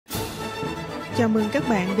Chào mừng các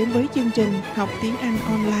bạn đến với chương trình học tiếng Anh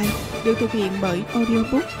online được thực hiện bởi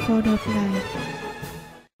Audiobook for the Blind.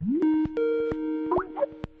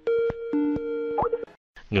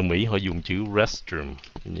 Người Mỹ họ dùng chữ restroom.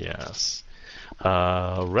 Yes.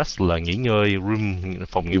 Rest là nghỉ ngơi, room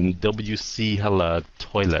phòng dùng WC hay là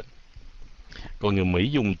toilet. Còn người Mỹ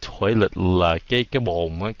dùng toilet là cái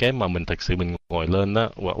bồn á, cái mà mình thật sự mình ngồi lên đó,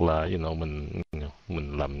 hoặc là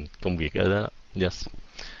mình làm công việc ở đó. Yes.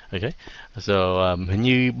 Okay. So hình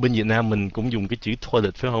như bên Việt Nam mình cũng dùng cái chữ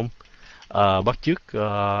toilet phải không? Bắt chước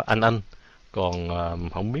anh. Còn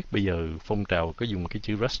không biết bây giờ phong trào có dùng cái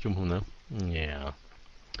chữ restroom không nữa. Yeah.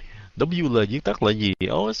 W là viết tắt là gì?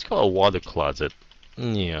 Oh, it's called a water closet.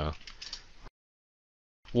 Yeah.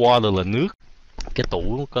 Water là nước. Cái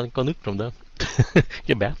tủ có nước trong đó.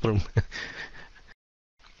 Cái bathroom.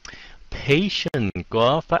 Patient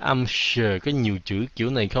có phát âm sh, có nhiều chữ kiểu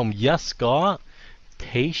này không? Yes có.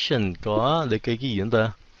 Patient có. Để cái gì nữa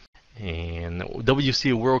ta? And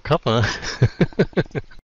WC World Cup hả?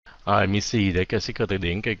 Let me see. Để cái từ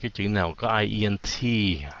điển cái chữ nào có INT.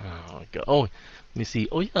 Oh, let me see.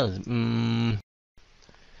 Oh yeah.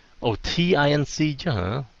 TINC chứ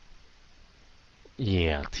hả?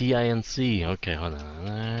 Yeah, TINC. Okay, hold on.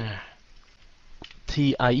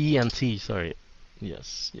 TIENT, sorry.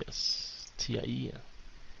 Yes. TIE.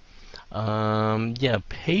 Yeah,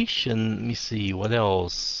 patient. Let me see. What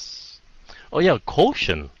else? Oh yeah,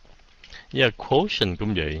 quotient. Yeah, quotient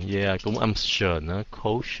cũng vậy. Yeah, cũng âm sờ nữa.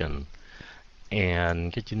 Quotient.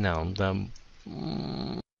 And cái chữ nào không ta?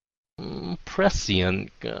 Prescient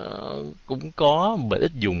cũng có, but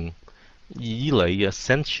ít dùng. Với lại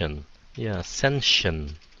ascension. Yeah, ascension.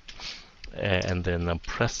 And then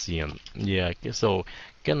prescient. Yeah, so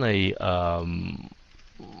cái này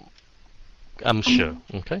I'm sure.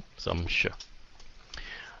 Okay, so I'm sure.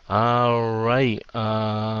 Alright.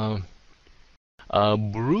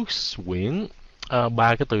 Bruce Wayne.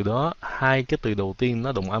 Ba cái từ đó, hai cái từ đầu tiên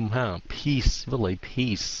nó đồng âm ha. Peace với lại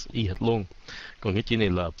peace y hệt luôn. Còn cái chữ này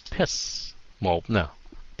là peace. Một nè.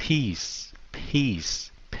 Peace.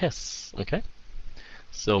 Peace. Okay.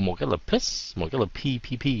 So một cái là peace, một cái là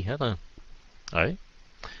PPP hết rồi. Đấy.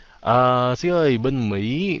 Xíu ơi, bên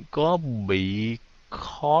Mỹ có bị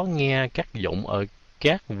khó nghe các giọng ở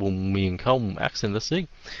các vùng miền không? Accent let's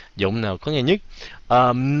giọng nào khó nghe nhất?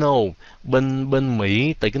 No, bên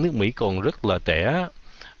Mỹ, tại cái nước Mỹ còn rất là trẻ,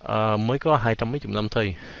 mới có 200 mấy chục năm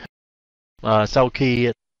thôi. Sau khi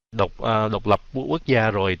độc lập quốc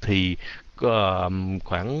gia rồi thì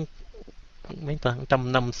khoảng mấy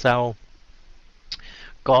trăm năm sau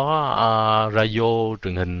có radio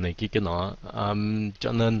truyền hình này kia cái nọ,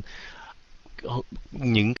 cho nên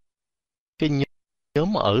những cái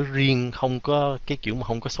nhóm ở riêng, không có cái kiểu mà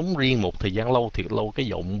không có sống riêng một thời gian lâu, thiệt lâu, cái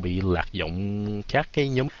giọng bị lạc giọng các cái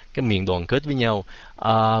nhóm, cái miền đoàn kết với nhau.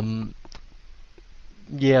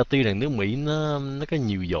 Yeah, tuy rằng nước Mỹ nó có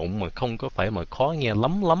nhiều giọng mà không có phải mà khó nghe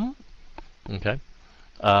lắm. Okay.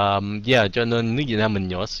 Yeah, cho nên nước Việt Nam mình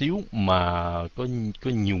nhỏ xíu mà có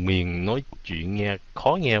nhiều miền nói chuyện nghe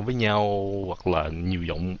khó nghe với nhau, hoặc là nhiều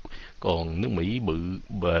giọng. Còn nước Mỹ bự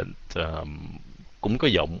bệt, cũng có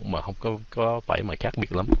giọng mà không có phải mà khác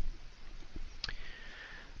biệt lắm.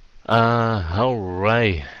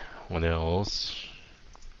 Alright, what else?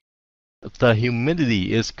 The humidity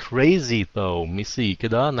is crazy though. Missy, cái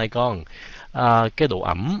đó này con. Cái độ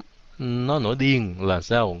ẩm nó nổi điên là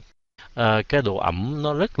sao? Cái độ ẩm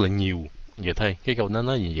nó rất là nhiều. Vậy thôi, cái câu nó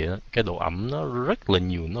nói như vậy đó. Cái độ ẩm nó rất là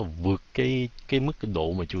nhiều, nó vượt cái mức cái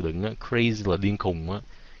độ mà chịu đựng á. Crazy là điên khùng á.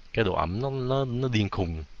 Cái độ ẩm nó điên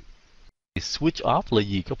khùng. Switch off là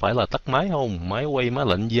gì? Có phải là tắt máy không? Máy quay, máy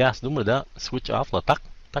lạnh, yes, đúng rồi đó. Switch off là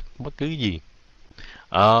tắt bất cứ gì.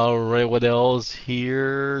 Alright, what else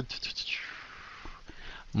here?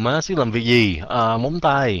 Má sẽ làm việc gì? Móng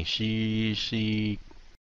tay.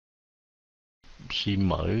 She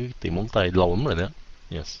mở tiệm móng tay lâu lắm rồi đó.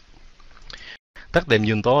 Yes. Tắt đèn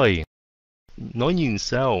giùm tôi. Nói như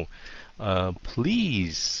sao?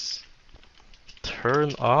 Please turn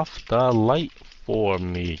off the light for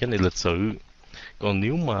me. Cái này lịch sự. Còn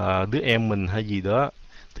nếu mà đứa em mình hay gì đó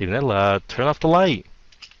thì nói là turn off the light.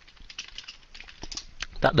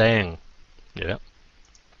 Tắt đèn. Vậy đó.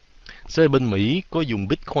 Thế bên Mỹ có dùng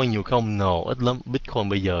Bitcoin nhiều không? No, ít lắm. Bitcoin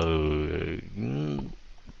bây giờ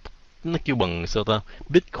nó kêu bằng sao ta?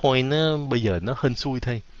 Bitcoin nó bây giờ nó hên xui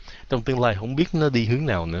thôi. Trong tương lai không biết nó đi hướng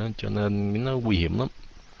nào nữa, cho nên nó nguy hiểm lắm.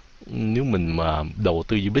 Nếu mình mà đầu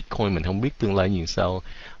tư vào Bitcoin mình không biết tương lai như sao.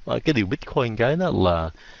 Cái điều Bitcoin cái đó là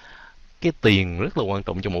cái tiền rất là quan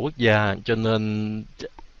trọng cho một quốc gia, cho nên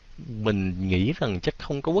mình nghĩ rằng chắc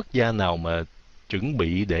không có quốc gia nào mà chuẩn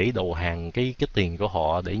bị để đầu hàng cái tiền của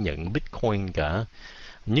họ để nhận Bitcoin cả.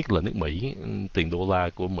 Nhất là nước Mỹ, tiền đô la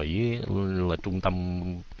của Mỹ là trung tâm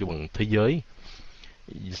cái bằng thế giới.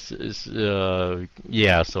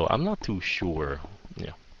 Yeah, so I'm not too sure.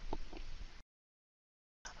 Yeah.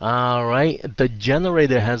 Alright, the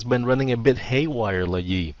generator has been running a bit haywire là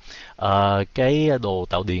gì? Cái đồ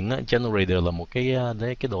tạo điện á, generator là một cái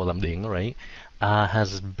đồ làm điện đó, right?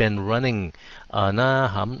 Has been running,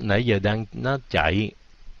 nó nãy giờ nó chạy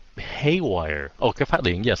haywire. Cái phát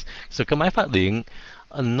điện, yes. So cái máy phát điện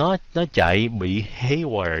nó chạy bị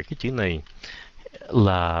haywire, cái chữ này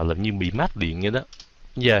là làm như bị mát điện vậy đó.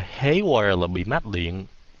 Yeah, haywire là bị mát điện.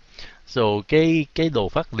 So cái đồ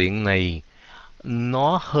phát điện này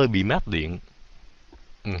nó hơi bị mát điện.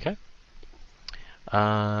 Okay.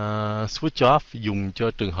 Switch off dùng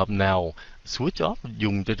cho trường hợp nào? Switch off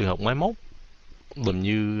dùng cho trường hợp máy móc, làm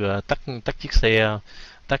như tắt chiếc xe,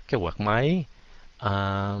 tắt cái quạt máy,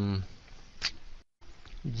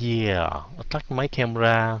 yeah, tắt máy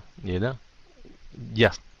camera vậy đó.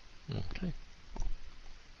 Yes. Okay.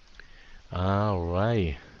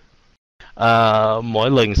 Alright.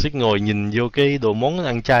 Mỗi lần Sít ngồi nhìn vô cái đồ món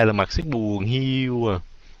ăn chay là mặt Sít buồn hiu à.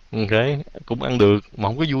 Ok, cũng ăn được mà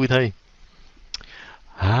không có vui thôi.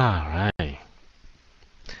 Right.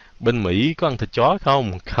 Bên Mỹ có ăn thịt chó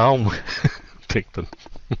không? Không. Thiệt tình.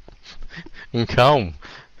 Không.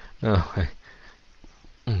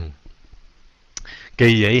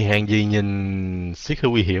 Kỳ vậy, hàng gì nhìn Sít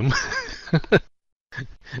hơi nguy hiểm.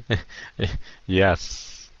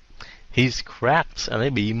 Yes. He's cracked. Anh ấy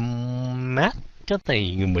bị mát. Cái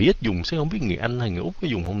này người Mỹ ít dùng, chứ không biết người Anh hay người Úc có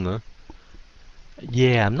dùng không nữa.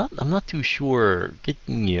 Yeah, I'm not too sure cái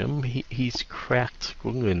nghĩa he's cracked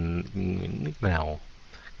của người nước nào.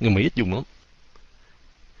 Người Mỹ ít dùng lắm.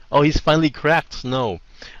 Oh, he's finally cracked. No.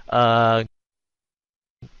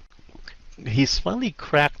 He's finally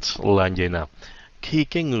cracked là vậy nào? Khi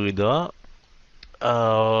cái người đó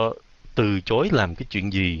từ chối làm cái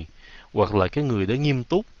chuyện gì, hoặc là cái người đó nghiêm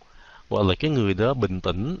túc, hoặc là cái người đó bình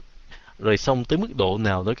tĩnh, rồi xong tới mức độ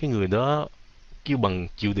nào đó cái người đó kêu bằng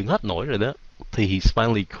chịu đựng hết nổi rồi đó, thì he's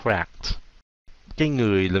finally cracked. Cái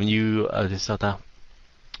người làm như sao ta?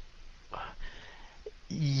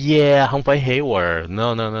 Yeah, không phải haywire.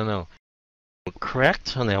 No.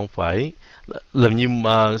 Cracked này không phải. Làm như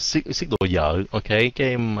siết đồ vợ, ok,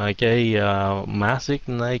 cái má siết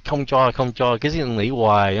này không cho cái siết nghỉ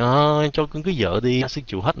hoài, cho cứ vợ đi, siết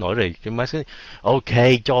chịu hết nổi rồi, cái má siết ok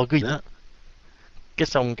cho cứ đó, cái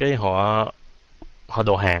xong cái họ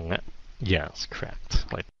đồ hàng á. Yes, cracked.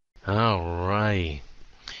 Like, alright.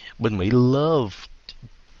 Bên Mỹ love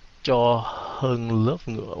cho hơn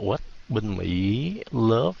love người. What? Bên Mỹ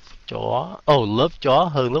love chó. Love chó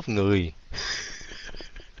hơn love người.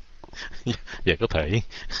 Dạ có thể.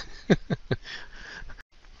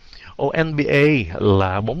 NBA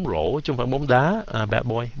là bóng rổ chứ không phải bóng đá. Bad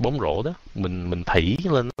boy, bóng rổ đó, mình thảy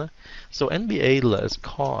lên đó. So NBA là it's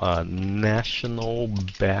called a National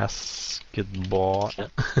Basketball.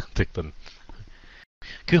 Thiệt tình.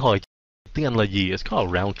 Cứ hỏi tiếng Anh là gì? It's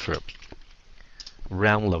called a round trip.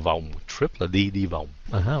 Round là vòng, trip là đi vòng.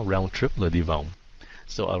 Round trip là đi vòng.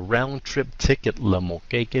 So a round trip ticket là một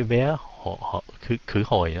cái vé khứ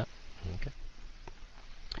hồi á. Okay.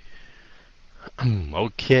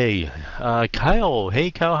 Kyle,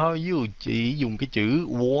 hey Kyle, how are you? Chỉ dùng cái chữ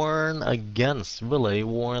warn against với lại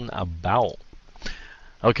warn about.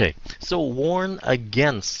 Okay, so warn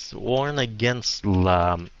against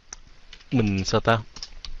là mình sao ta?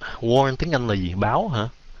 Warn tiếng Anh là gì? Báo hả?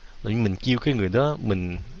 Mình kêu cái người đó,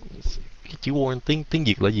 mình cái chữ warn tiếng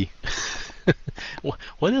Việt là gì?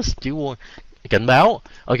 What is chữ warn? Cảnh báo.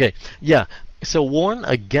 Okay, yeah. So warn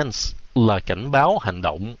against là cảnh báo hành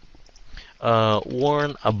động.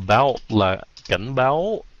 Warn about là cảnh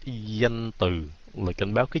báo danh từ, là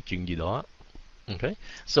cảnh báo cái chuyện gì đó. Okay,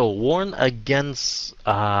 so warn against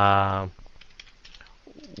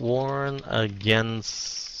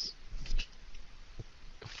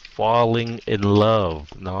falling in love.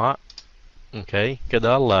 Đó. Okay, cái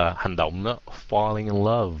đó là hành động đó, falling in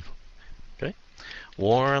love. Okay,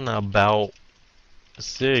 warn about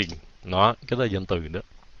sin. Đó, cái đó là danh từ đó.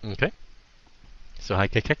 Okay. So hai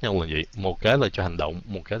cái khác nhau là vậy. Một cái là cho hành động,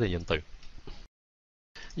 một cái là danh từ.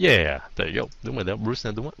 Yeah, there you go. Đúng rồi đó, Bruce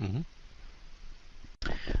nói đúng á.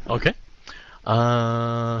 Okay.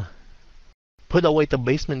 Put away the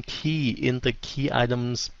basement key in the key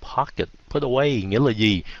item's pocket. Put away nghĩa là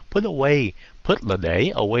gì? Put away. Put là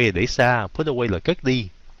để, away là để xa. Put away là cất đi.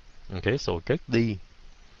 Okay, so cất đi.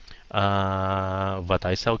 Và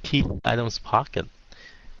tại sao key item's pocket?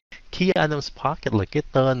 Key item's pocket là cái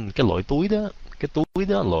tên, cái loại túi đó. cái túi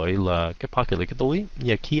đó loại là cái pocket là cái túi,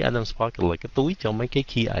 và key items pocket là cái túi cho mấy cái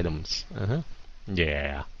key items.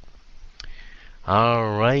 Yeah.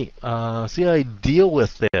 Alright. Sĩ ơi, deal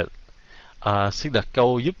with it. Sĩ đặt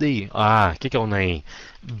câu giúp đi. Cái câu này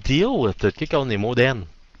deal with it, cái câu này modern.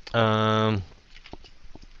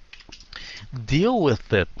 Deal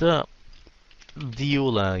with it đó. Deal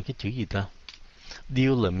là cái chữ gì ta?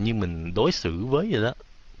 Deal là như mình đối xử với vậy đó.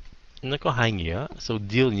 Nó có hai nghĩa. So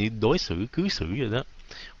deal như đối xử, cư xử vậy đó.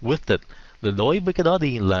 With it là đối với cái đó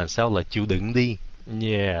đi, là sao, là chịu đựng đi.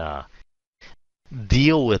 Yeah.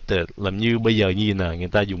 Deal with it làm như bây giờ như nè, người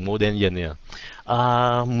ta dùng modern giờ nè.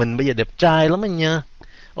 Mình bây giờ đẹp trai lắm anh nha.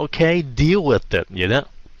 Ok, deal with it vậy đó.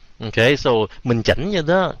 Ok, so mình chảnh vậy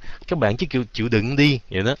đó, các bạn chỉ chịu đựng đi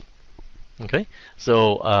vậy đó. Ok,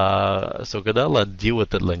 so cái đó là deal with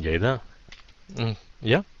it là vậy đó.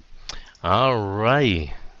 Yeah. Alright.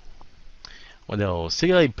 What else? Sĩ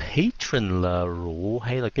ơi, patron là rượu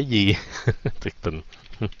hay là cái gì? Thực tình.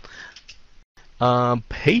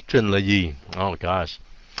 Patron là gì? Oh gosh.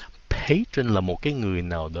 Patron là một cái người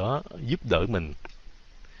nào đó giúp đỡ mình,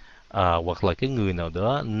 hoặc là cái người nào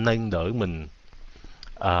đó nâng đỡ mình,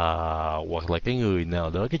 hoặc là cái người nào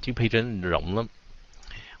đó. Cái chữ patron rộng lắm.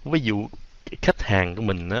 Ví dụ khách hàng của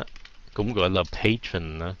mình á cũng gọi là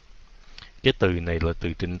patron á. Cái từ này là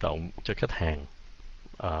từ trịnh trọng cho khách hàng.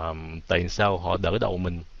 Tại sao họ đỡ đầu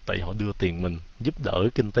mình? Tại họ đưa tiền mình, giúp đỡ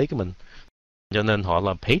kinh tế của mình, cho nên họ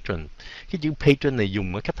là patron. Cái chữ patron này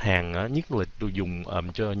dùng ở khách hàng á, nhất là tôi dùng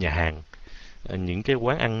cho nhà hàng, những cái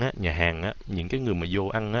quán ăn á, nhà hàng á, những cái người mà vô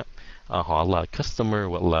ăn á, họ là customer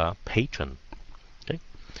hoặc là patron.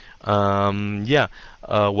 Okay.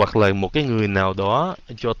 Hoặc là một cái người nào đó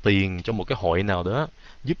cho tiền cho một cái hội nào đó,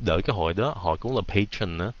 giúp đỡ cái hội đó, họ cũng là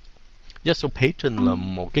patron đó. So patron là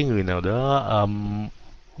một cái người nào đó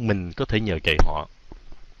mình có thể nhờ cậy họ.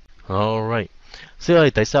 Alright. Sư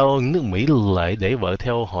ơi, tại sao nước Mỹ lại để vợ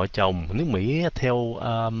theo họ chồng? Nước Mỹ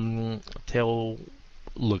theo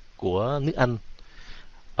luật của nước Anh.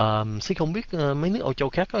 Sư không biết mấy nước Âu Châu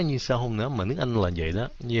khác có như sao không nữa, mà nước Anh là vậy đó.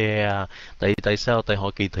 Yeah. Tại sao? Tại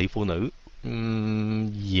họ kỳ thị phụ nữ.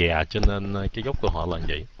 Yeah, cho nên cái gốc của họ là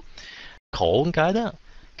vậy. Khổ cái đó.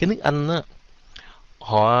 Cái nước Anh á,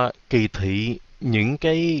 họ kỳ thị những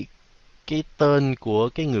cái tên của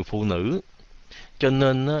cái người phụ nữ, cho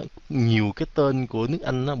nên á, nhiều cái tên của nước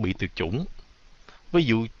Anh nó bị tuyệt chủng. Ví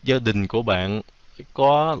dụ gia đình của bạn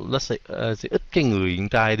có nó sẽ ít cái người con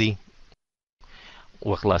trai đi,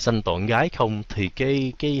 hoặc là sanh toàn gái không, thì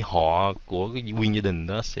cái họ của cái nguyên gia đình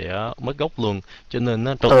đó sẽ mất gốc luôn. Cho nên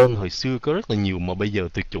nó tên hồi xưa có rất là nhiều mà bây giờ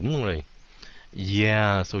tuyệt chủng luôn rồi.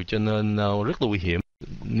 Yeah, so cho nên rất là nguy hiểm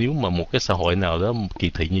nếu mà một cái xã hội nào đó kỳ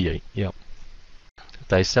thị như vậy. Yeah.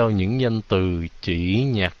 Tại sao những danh từ chỉ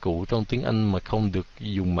nhạc cụ trong tiếng Anh mà không được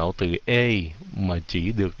dùng mạo từ a, mà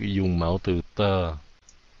chỉ được dùng mạo từ the?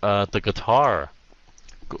 The guitar.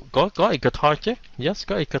 Có a guitar chứ? Yes,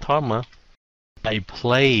 có a guitar mà. I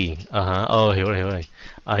play. Hiểu rồi.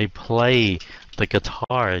 I play the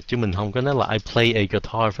guitar, chứ mình không có nói là I play a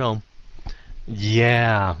guitar, phải không?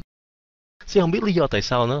 Yeah. Chứ không biết lý do tại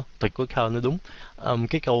sao nữa. Thật của Khao nó đúng.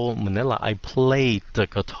 Cái câu mình nói là I play the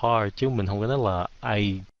guitar, chứ mình không có nói là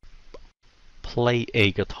I play a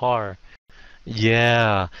guitar.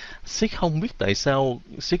 Yeah. Sĩ không biết tại sao.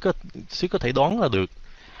 Sĩ có thể đoán ra được.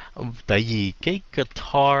 Tại vì cái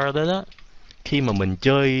guitar đó, khi mà mình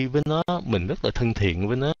chơi với nó, mình rất là thân thiện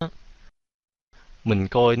với nó. Mình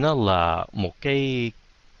coi nó là một cái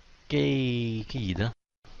gì đó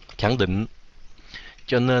khẳng định.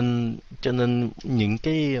 Cho nên những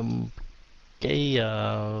cái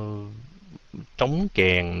trống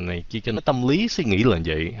kèn này kia, cho nó tâm lý suy nghĩ là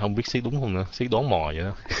vậy. Không biết suy đúng không nữa, suy đoán mò vậy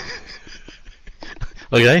đó.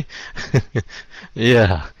 Ok.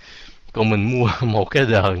 Yeah. Còn mình mua một cái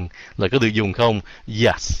đờn là có được dùng không?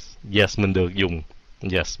 Yes, mình được dùng.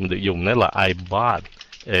 Yes, mình được dùng. Nói là I bought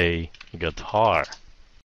a guitar.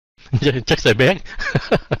 Chắc sẽ biết.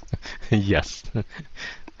 Yes.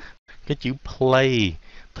 Cái chữ play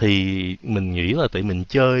thì mình nghĩ là tại mình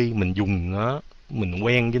chơi, mình dùng nó, mình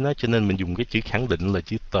quen với nó, cho nên mình dùng cái chữ khẳng định là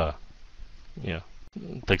chữ the. Yeah.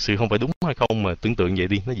 Thật sự không phải đúng hay không, mà tưởng tượng vậy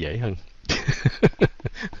đi, nó dễ hơn.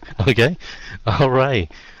 Ok. Alright.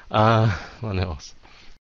 What else?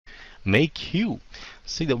 Make you.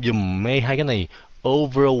 Xin đọc dùm mấy hai cái này.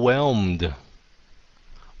 Overwhelmed.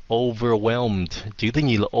 Chữ thứ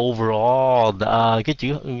nhì là overall. Cái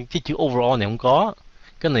chữ overall này không có.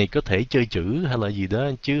 Cái này có thể chơi chữ hay là gì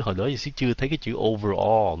đó, chứ hồi đó thì chưa thấy cái chữ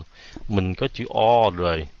overall. Mình có chữ all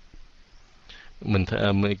rồi.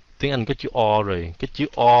 Tiếng Anh có chữ all rồi. Cái chữ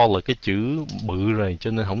all là cái chữ bự rồi,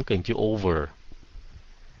 cho nên không cần chữ over.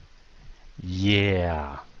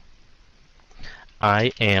 Yeah.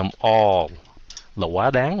 I am all là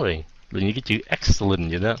quá đáng rồi, là những cái chữ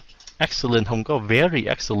excellent vậy đó. Excellent không có very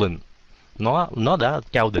excellent, nó đã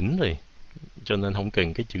cao đỉnh rồi, cho nên không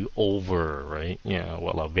cần cái chữ over, right? Yeah,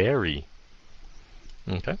 hoặc là very.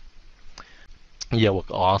 Okay. Yeah, hoặc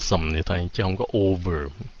awesome vậy thôi, chứ không có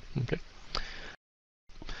over. Okay.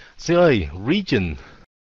 Sư ơi, region,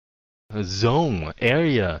 zone,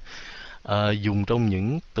 area, dùng trong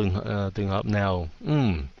những trường hợp nào?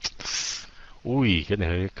 Ui, cái này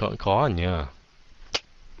hơi khó nha.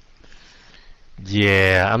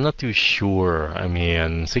 Yeah, I'm not too sure. I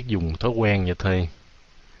mean, sẽ dùng thói quen vậy thôi.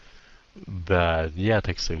 Và yeah,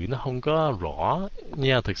 thực sự nó không có rõ.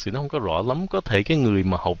 Yeah, thực sự nó không có rõ lắm. Có thể cái người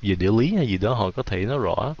mà học về địa lý hay gì đó họ có thể nó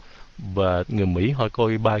rõ. Và người Mỹ họ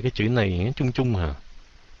coi ba cái chữ này nó chung chung hả?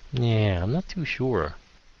 Yeah, I'm not too sure.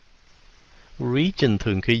 Region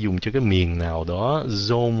thường khi dùng cho cái miền nào đó.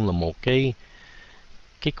 Zone là một cái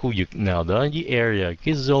khu vực nào đó với area.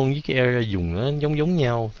 Cái zone với cái area dùng nó giống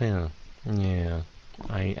nhau thôi à. Yeah,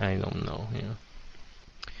 I don't know. Yeah.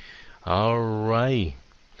 Alright.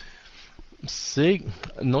 Sig,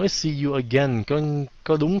 nói see you again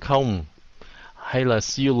có đúng không? Hay là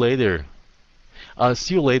see you later?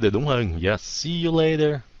 See you later đúng hơn. Yes, see you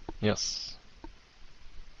later. Yes.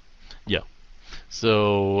 Yeah. So,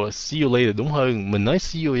 see you later đúng hơn. Mình nói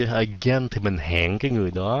see you again thì mình hẹn cái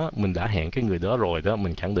người đó, mình đã hẹn cái người đó rồi đó,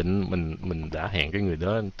 mình khẳng định mình đã hẹn cái người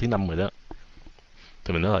đó thứ năm rồi đó.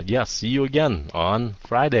 Thì mình nói là yeah, see you again on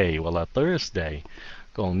Friday hoặc là Thursday.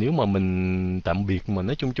 Còn nếu mà mình tạm biệt mà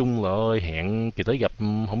nói chung chung là ơi hẹn kỳ tới gặp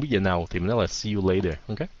không biết giờ nào thì mình nói là see you later.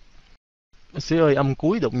 Ok. Sư ơi, âm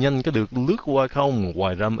cuối đọc nhanh có được lướt qua không?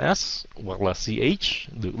 Ngoài ram s hoặc là ch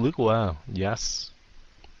được lướt qua. Yes.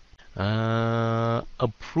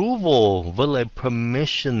 Approval với lại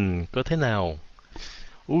permission có thế nào?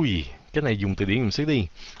 Ui, cái này dùng từ điển mình xíu đi.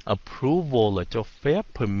 Approval là cho phép,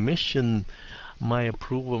 permission, my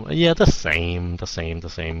approval. Yeah, the same.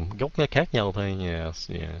 Gốc nó khác nhau thôi.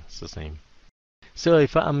 Yes, it's the same. Sư ơi,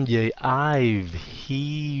 phát âm về I've, he,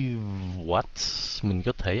 what? Mình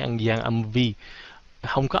có thể ăn gian âm vi.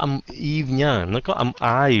 Không có âm Eve nha, nó có âm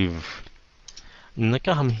I've. Nó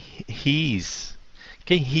có âm he's.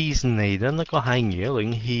 Cái he's này đó nó có hai nghĩa là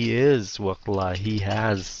he is hoặc là he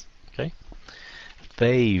has. Okay.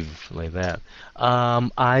 They've, like that.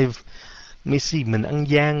 I've, Missy, mình ăn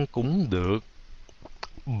gian cũng được.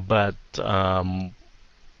 But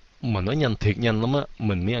mà nói nhanh thiệt nhanh lắm á,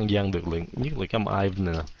 mình mới ăn gian được liền, nhất là cái âm I've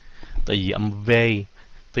này nè. Tại vì âm V,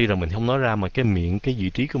 tuy là mình không nói ra mà cái miệng, cái vị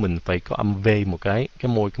trí của mình phải có âm V một cái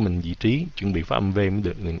môi của mình vị trí chuẩn bị phát âm V mới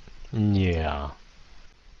được. Yeah.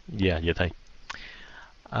 Yeah, vậy thôi.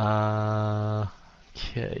 Okay.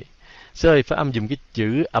 Sorry, phát âm dùng cái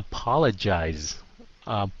chữ apologize.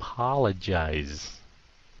 Apologize.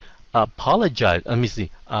 Let me see.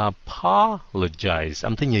 Apologize.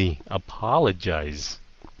 Âm thứ nhì. Apologize.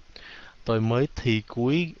 Tôi mới thi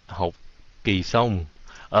cuối học kỳ xong.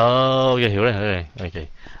 Oh, okay, hiểu rồi. Okay.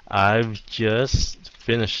 I've just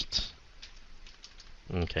finished.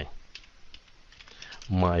 Okay.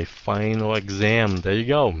 My final exam. There you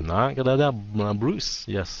go. Đó, cái đó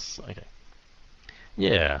Bruce. Yes. Okay.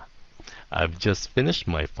 Yeah. I've just finished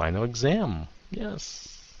my final exam. Yes.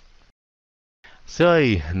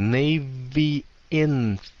 Sorry, Navy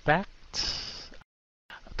in fact.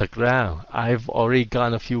 Thật ra, I've already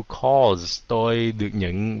got a few calls. Tôi được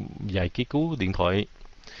nhận vài cái cú điện thoại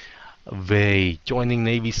về joining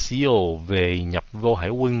Navy SEAL, về nhập vô hải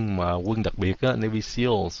quân mà quân đặc biệt á, Navy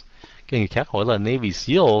SEALs. Cái người khác hỏi là Navy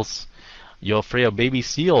SEALs, you're afraid of baby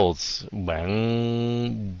SEALs.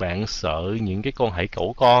 Bạn sợ những cái con hải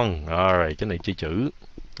cẩu con. Alright, cái này chơi chữ.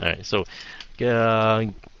 Alright, so cái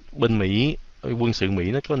bên Mỹ, quân sự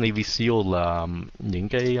Mỹ nó có Navy SEAL là những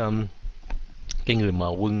cái người mà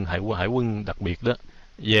hải quân đặc biệt đó.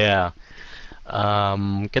 Yeah.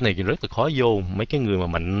 Cái này rất là khó vô. Mấy cái người mà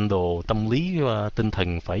mạnh đồ tâm lý tinh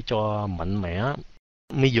thần phải cho mạnh mẽ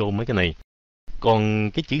mới vô mấy cái này.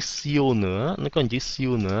 Còn cái chữ SEAL nữa, nó có một chữ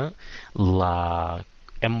SEAL nữa là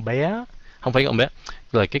em bé, không phải em bé,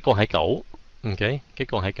 là cái con hải cẩu. Ok, cái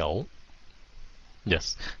con hải cẩu.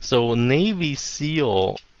 Yes. So Navy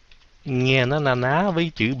SEAL nghe nó na ná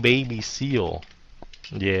với chữ baby SEAL.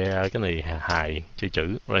 Yeah, cái này hài chơi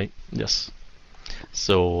chữ, right? Yes.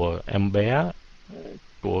 So em bé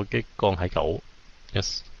của cái con hải cẩu.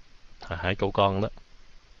 Yes. Hải cẩu con đó.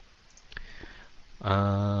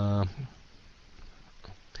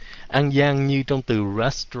 Ăn gian như trong từ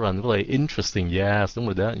restaurant với lại interesting. Yes, đúng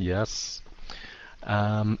rồi đó. Yes.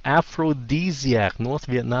 Aphrodisiac, North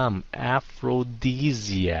Vietnam.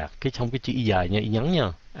 Aphrodisiac, cái trong cái chữ y dài nha, y ngắn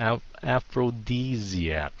nha.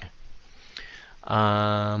 Aphrodisiac.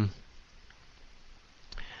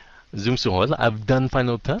 Dung Sù hỏi là I've done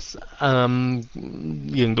final test.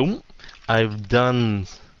 Gần đúng. I've done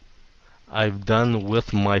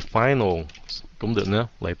with my final. Cũng được nữa.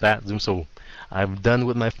 Like that, Dung Sù. I've done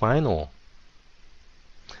with my final.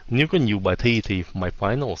 Nếu có nhiều bài thi thì my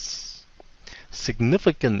finals.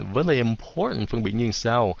 Significant với lại important phân biệt như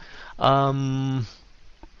sao?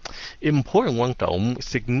 Important quan trọng,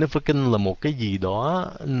 significant là một cái gì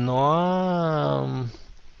đó nó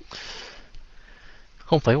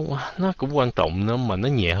không phải, nó cũng quan trọng nữa mà nó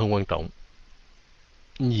nhẹ hơn quan trọng.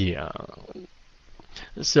 Yeah.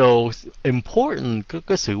 So important có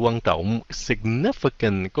cái sự quan trọng,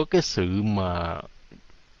 significant có cái sự mà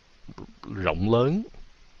rộng lớn.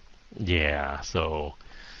 Yeah, so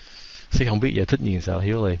sẽ không biết giải thích như sao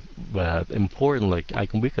Hiếu ơi. Và important là ai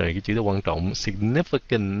cũng biết rồi, cái chữ đó quan trọng.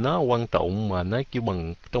 Significant nó quan trọng mà nó kêu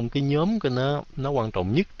bằng trong cái nhóm của nó quan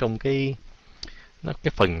trọng nhất trong cái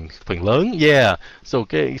phần lớn. Yeah, so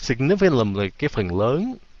cái significant là cái phần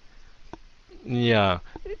lớn. Yeah,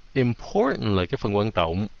 important là cái phần quan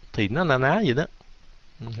trọng, thì nó na ná vậy đó.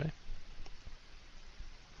 Okay.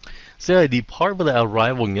 Sẽ là depart với lại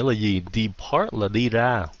arrival nghĩa là gì? Depart là đi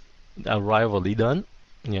ra, arrival đi đến.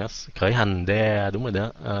 Yes, khởi hành there, đúng rồi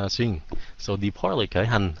đó. Xuyên. So depart là khởi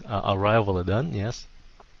hành, arrival là đến. Yes.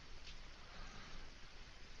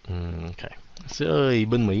 Okay. Sẽ ơi,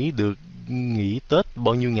 bên Mỹ được nghỉ Tết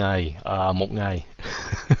bao nhiêu ngày? Một ngày.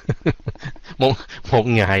 một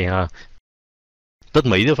ngày hả? Tết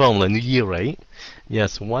Mỹ đó phải không? Là New Year right?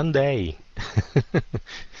 Yes, one day.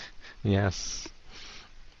 Yes.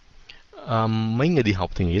 Mấy người đi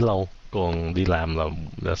học thì nghỉ lâu, còn đi làm là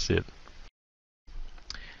that's it.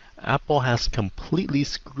 Apple has completely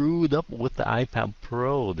screwed up with the iPad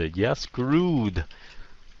Pro. Yes, screwed.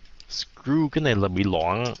 Screw cái này là bị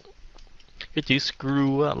loạn. Cái chữ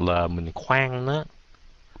screw á, là mình khoan nó,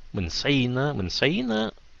 mình xây nó, mình sấy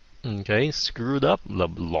nó. Okay, screwed up là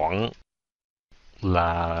loạn,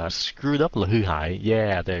 là screwed up là hư hại.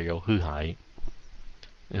 Yeah, there you go, hư hại.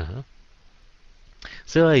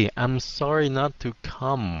 Sorry, I'm sorry not to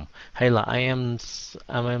come. Hay là I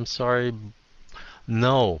am sorry.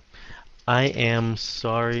 No, I am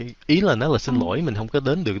sorry. Ý là nó là xin lỗi, mình không có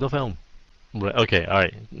đến được đó phải không? Right, okay,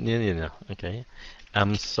 alright. Yeah. Okay.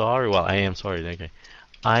 I'm sorry. Well, I am sorry. Okay.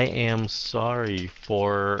 I am sorry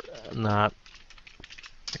for not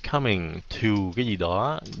coming to cái gì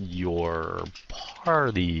đó, your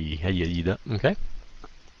party hay gì đó. Okay.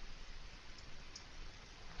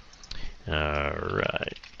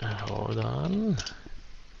 Alright. Hold on.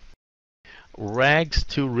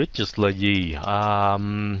 Rags to riches là gì?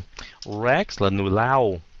 Rags là nùi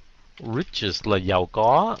lao. Riches là giàu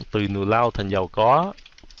có. Từ nùi lao thành giàu có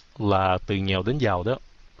là từ nghèo đến giàu đó.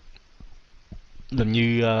 Làm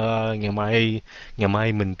như ngày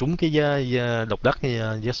mai mình trúng cái giá độc đắc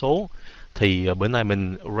giá số, thì bữa nay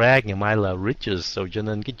mình rag, ngày mai là riches, so cho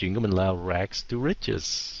nên cái chuyện của mình là rags to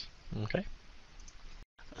riches. Okay.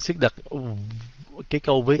 Xích đặt cái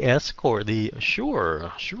câu với escort đi. Sure,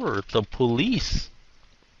 the police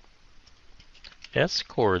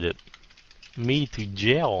escorted me to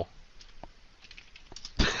jail.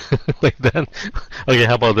 Like that. Okay,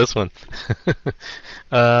 how about this one?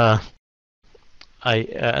 I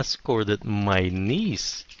escorted my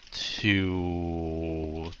niece to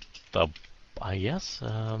the, I guess,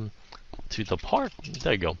 to the park.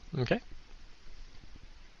 There you go. Okay.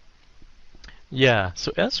 Yeah,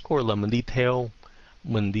 so escort là mình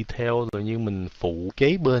đi theo là như mình phụ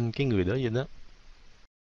kế bên cái người đó vậy đó.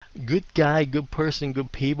 Good guy, good person, good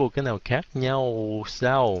people, cái nào khác nhau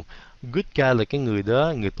sao? Good guy là cái người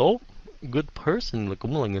đó, người tốt. Good person là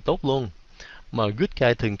cũng là người tốt luôn. Mà good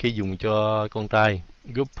guy thường khi dùng cho con trai,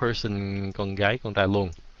 good person con gái, con trai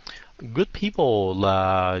luôn. Good people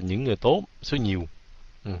là những người tốt, số nhiều.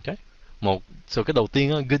 Okay. So cái đầu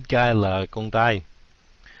tiên á, good guy là con trai,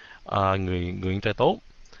 người con trai tốt.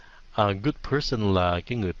 Good person là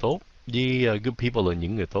cái người tốt, với good people là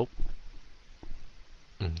những người tốt.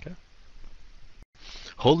 Okay.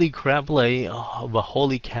 Holy crap lại và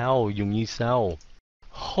holy cow dùng như sau?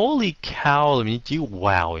 Holy cow là như chữ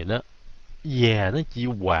wow vậy đó. Yeah, nó chỉ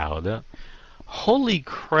wow đó. Holy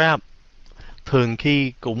crap thường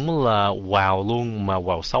khi cũng là wow luôn, mà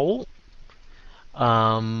wow xấu.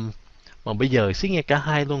 Mà bây giờ sẽ nghe cả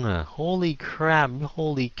hai luôn à. Holy crap với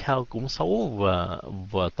holy cow cũng xấu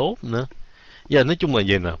và tốt nữa. Yeah, nói chung là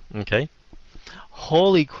vậy nè. Okay.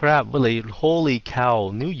 Holy crap với lại holy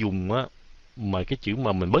cow nếu dùng á, mà cái chữ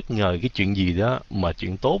mà mình bất ngờ cái chuyện gì đó mà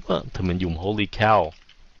chuyện tốt á, thì mình dùng holy cow.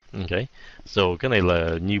 Ok, so cái này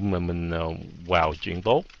là như mà mình wow chuyện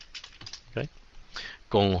tốt. Ok,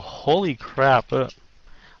 còn holy crap á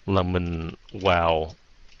là mình wow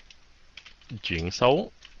chuyện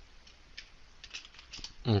xấu.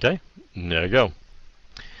 Ok, there you go.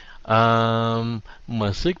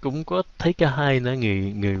 Mà xứ cũng có thấy cả hai nữa,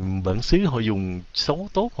 người bản xứ họ dùng xấu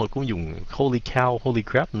tốt, họ cũng dùng holy cow, holy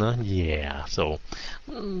crap nữa. Yeah, so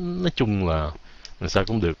nói chung là sao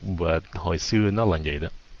cũng được, và hồi xưa nó là vậy đó.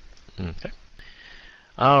 Okay.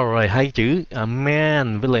 Alright, hai chữ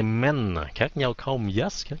man với lại men khác nhau không?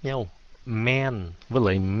 Yes, khác nhau. Man với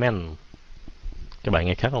lại men, các bạn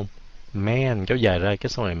nghe khác không? Man kéo dài ra cái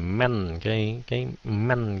sau này men, cái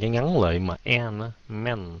men cái ngắn lại mà en á,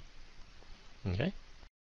 men. Ok.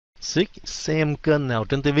 Siết xem kênh nào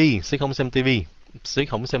trên TV? Siết không xem TV. Siết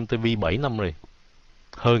không xem TV 7 năm rồi.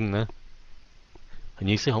 Hơn nữa. Hình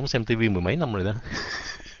như Siết không xem TV mười mấy năm rồi đó.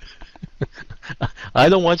 I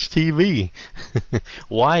don't watch TV.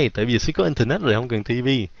 Why? Tại vì Siết có internet rồi, không cần TV.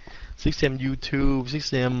 Siết xem YouTube, Siết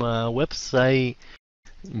xem website.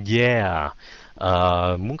 Yeah.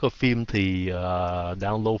 Muốn coi phim thì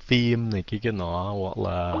download phim này kia cái nọ, hoặc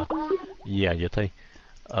là yeah vậy thôi.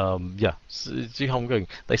 Dạ, chứ không cần.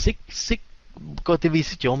 Tại Siết coi TV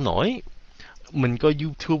Siết chịu không nổi. Mình coi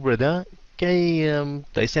YouTube rồi đó. Cái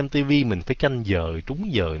tại xem TV mình phải canh giờ,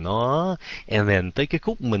 trúng giờ nó, and then tới cái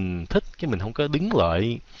khúc mình thích cái mình không có đứng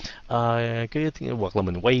lại, cái hoặc là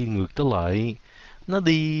mình quay ngược tới lại, nó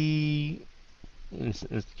đi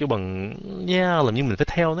cái bằng yeah, làm như mình phải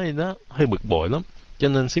theo nó đi đó, hơi bực bội lắm. Cho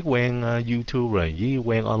nên Siết quen YouTube rồi, với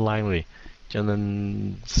quen online rồi, cho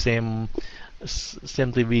nên xem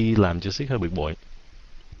TV làm cho Siết hơi bực bội.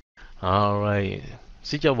 Alright,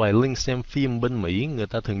 Siết cho vài link xem phim bên Mỹ người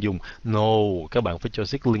ta thường dùng. No, các bạn phải cho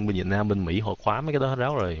Siết link bên Việt Nam, bên Mỹ họ khóa mấy cái đó hết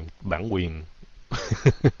ráo rồi, bản quyền.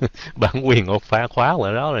 Bản quyền họ phá khóa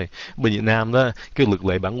lại đó rồi. Bên Việt Nam đó cái luật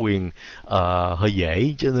lệ bản quyền hơi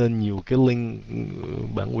dễ, cho nên nhiều cái link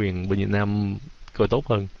bản quyền bên Việt Nam coi tốt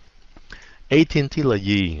hơn. AT&T là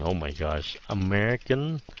gì? Oh my gosh,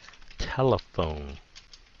 American Telephone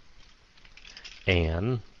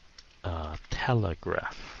and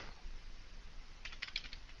Telegraph.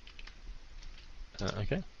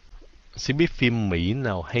 Ok. Xin biết phim Mỹ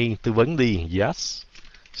nào hay tư vấn đi. Yes,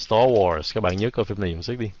 Star Wars. Các bạn nhớ coi phim này một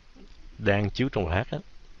sức đi, đang chiếu trong rạp á.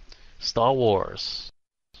 Star Wars.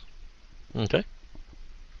 Ok.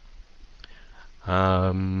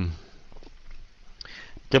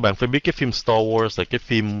 Các bạn phải biết cái phim Star Wars là cái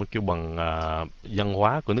phim kêu bằng văn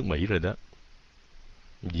hóa của nước Mỹ rồi đó.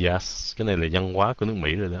 Yes, cái này là văn hóa của nước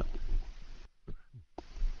Mỹ rồi đó.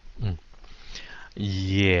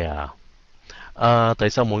 Yeah. Tại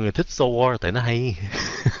sao mọi người thích Star Wars? Tại nó hay.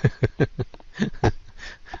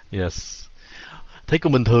 Yes. Thấy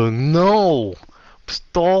cũng bình thường. No,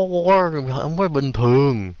 Star Wars không phải bình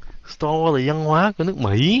thường. Star Wars là văn hóa của nước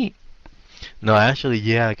Mỹ. No,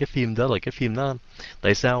 actually yeah, cái phim đó là cái phim đó.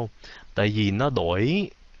 Tại sao? Tại vì nó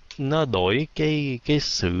đổi cái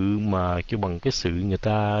sự mà kêu bằng cái sự người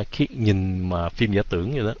ta nhìn mà phim giả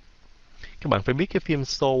tưởng vậy đó. Các bạn phải biết cái phim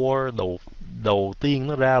Star Wars đầu tiên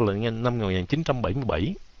nó ra là năm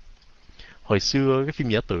 1977. Hồi xưa cái phim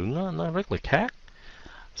giả tưởng nó rất là khác.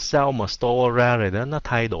 Sau mà Star Wars ra rồi đó, nó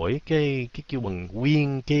thay đổi cái kêu bằng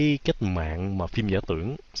nguyên cái cách mạng mà phim giả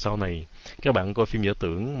tưởng. Sau này các bạn coi phim giả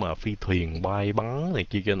tưởng mà phi thuyền bay bắn này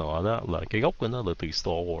kia kia nọ đó, là cái gốc của nó là từ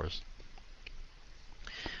Star Wars.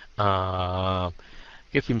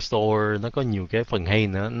 Cái phim Star Wars nó có nhiều cái phần hay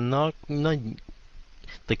nữa. Nó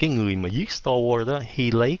từ cái người mà viết Star Wars đó,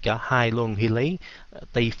 Hy lấy cả hai luôn, Hy lấy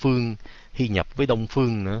Tây phương, Hy nhập với Đông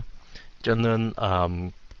phương nữa. Cho nên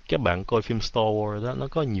các bạn coi phim Star Wars đó, nó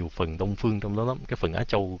có nhiều phần Đông phương trong đó lắm, cái phần Á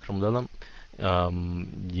Châu trong đó lắm.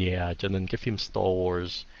 Yeah, cho nên cái phim Star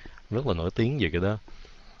Wars rất là nổi tiếng về cái đó.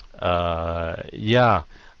 Yeah,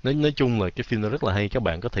 nói chung là cái phim đó rất là hay. Các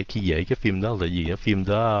bạn có thể khi dễ cái phim đó là gì đó, phim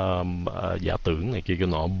đó giả tưởng này kia cái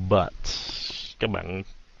nọ, but các bạn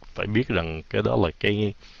phải biết rằng cái đó là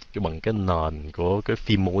cái bằng cái nền của cái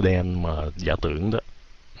phim mô đen mà giả tưởng đó.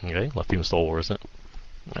 Đấy là phim Star Wars đó.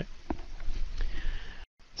 Đấy.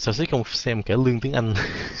 Sao sẽ không xem cải lương tiếng Anh?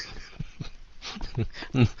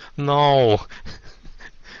 No,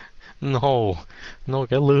 no, no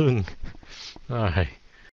cải lương. Rồi.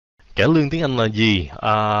 Cải lương tiếng Anh là gì?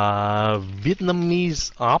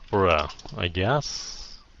 Vietnamese opera, I guess.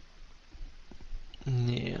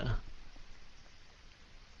 Yeah.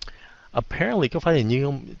 Apparently có phải là như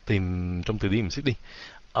không? Tìm trong từ điển mình xích đi.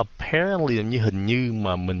 Apparently là như hình như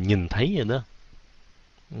mà mình nhìn thấy rồi đó.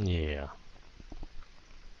 Yeah.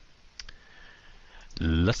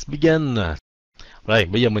 Let's begin. Rồi,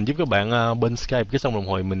 bây giờ mình giúp các bạn bên Skype, cái xong đồng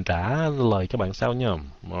hồi mình trả lời các bạn sau nha.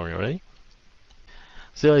 Alright.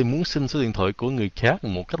 Sư ơi, muốn xin số điện thoại của người khác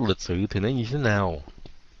một cách lịch sự thì nói như thế nào?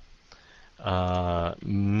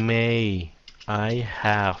 May I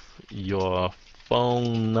have your phone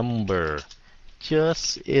number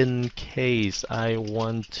just in case I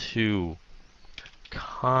want to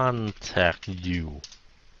contact you.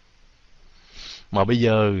 Mà bây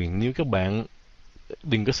giờ nếu các bạn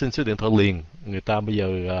đừng có xin số điện thoại liền, người ta bây giờ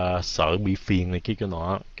sợ bị phiền này kia kia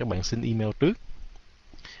nọ, các bạn xin email trước.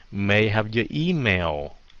 May I have your email.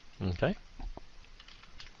 Okay.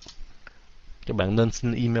 Các bạn nên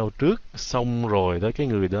xin email trước, xong rồi đó cái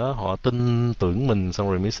người đó họ tin tưởng mình, xong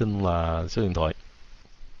rồi mới xin là số điện thoại.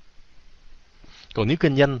 Còn nếu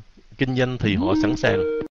kinh doanh thì họ sẵn sàng